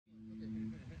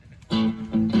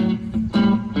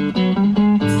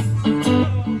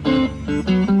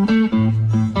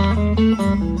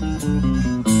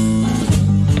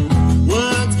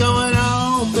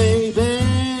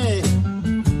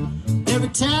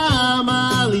time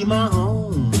I leave my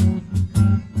home.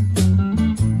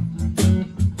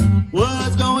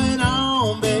 What's going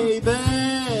on, baby?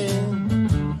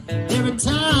 Every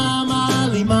time I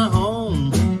leave my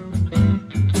home,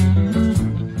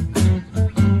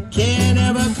 can't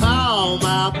ever call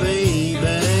my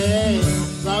baby.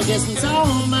 Long distance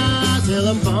on my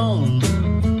telephone.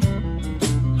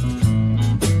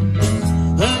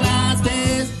 Her line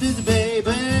stays busy,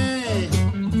 baby.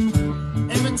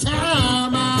 Every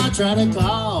time I try to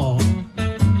call,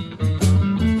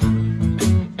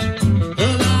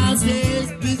 her line stays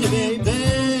busy, baby.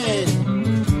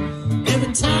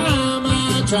 Every time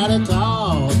I try to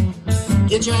call,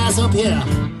 get your ass up here.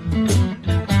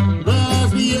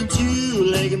 Must be a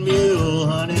two-legged mule,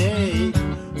 honey,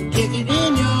 kicking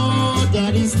in your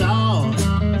daddy's stall.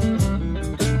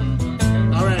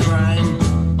 All right, Brian.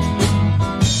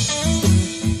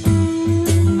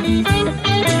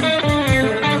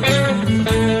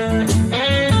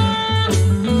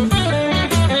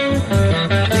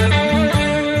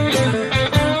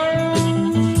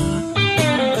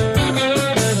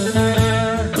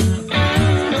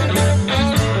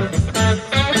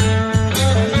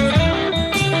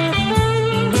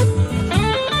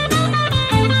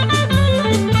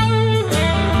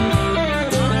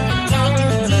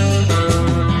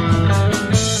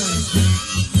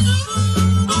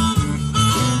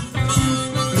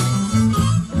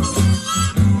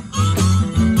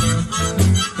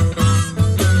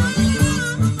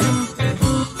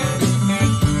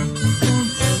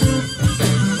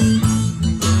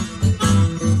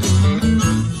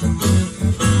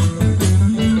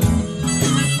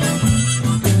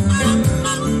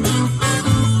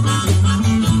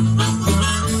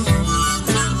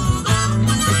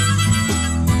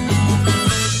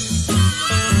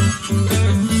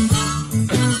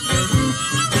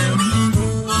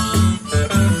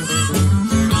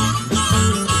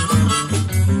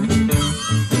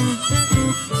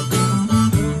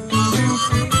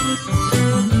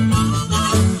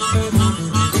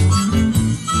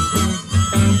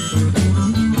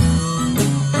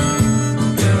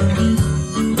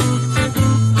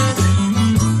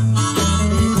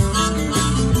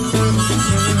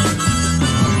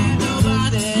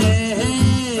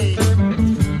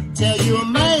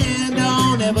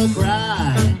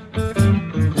 Cry.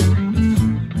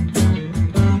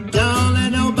 Don't let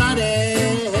nobody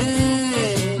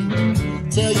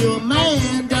tell you a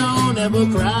man don't ever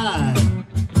cry.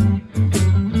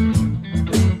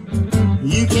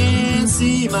 You can't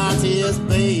see my tears,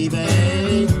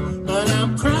 baby, but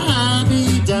I'm crying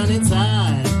deep down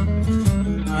inside.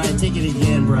 All right, take it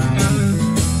again, Brian.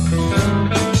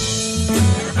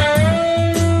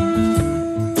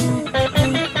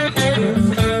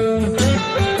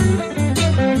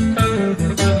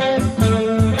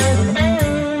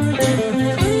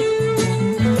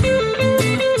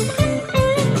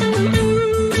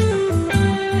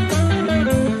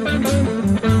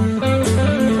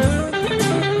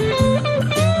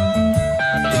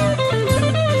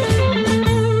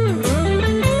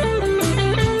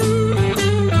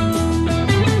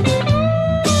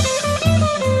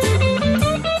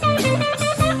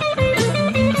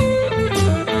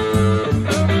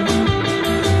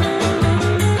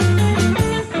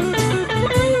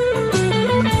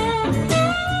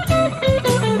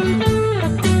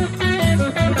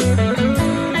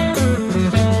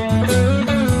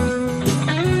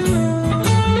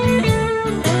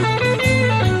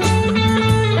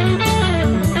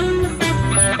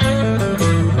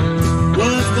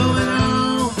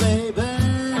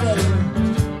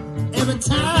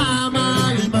 Time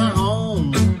I leave my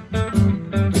home,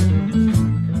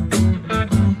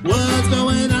 what's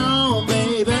going on,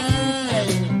 baby?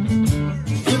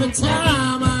 Every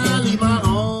time I leave my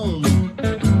home,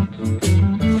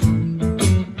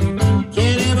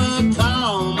 can't ever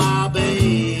call my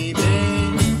baby.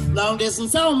 Long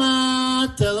distance on my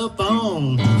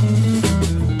telephone.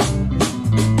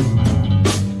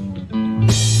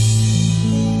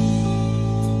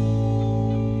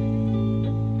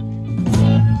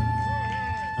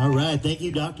 All right, thank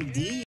you, Dr. D.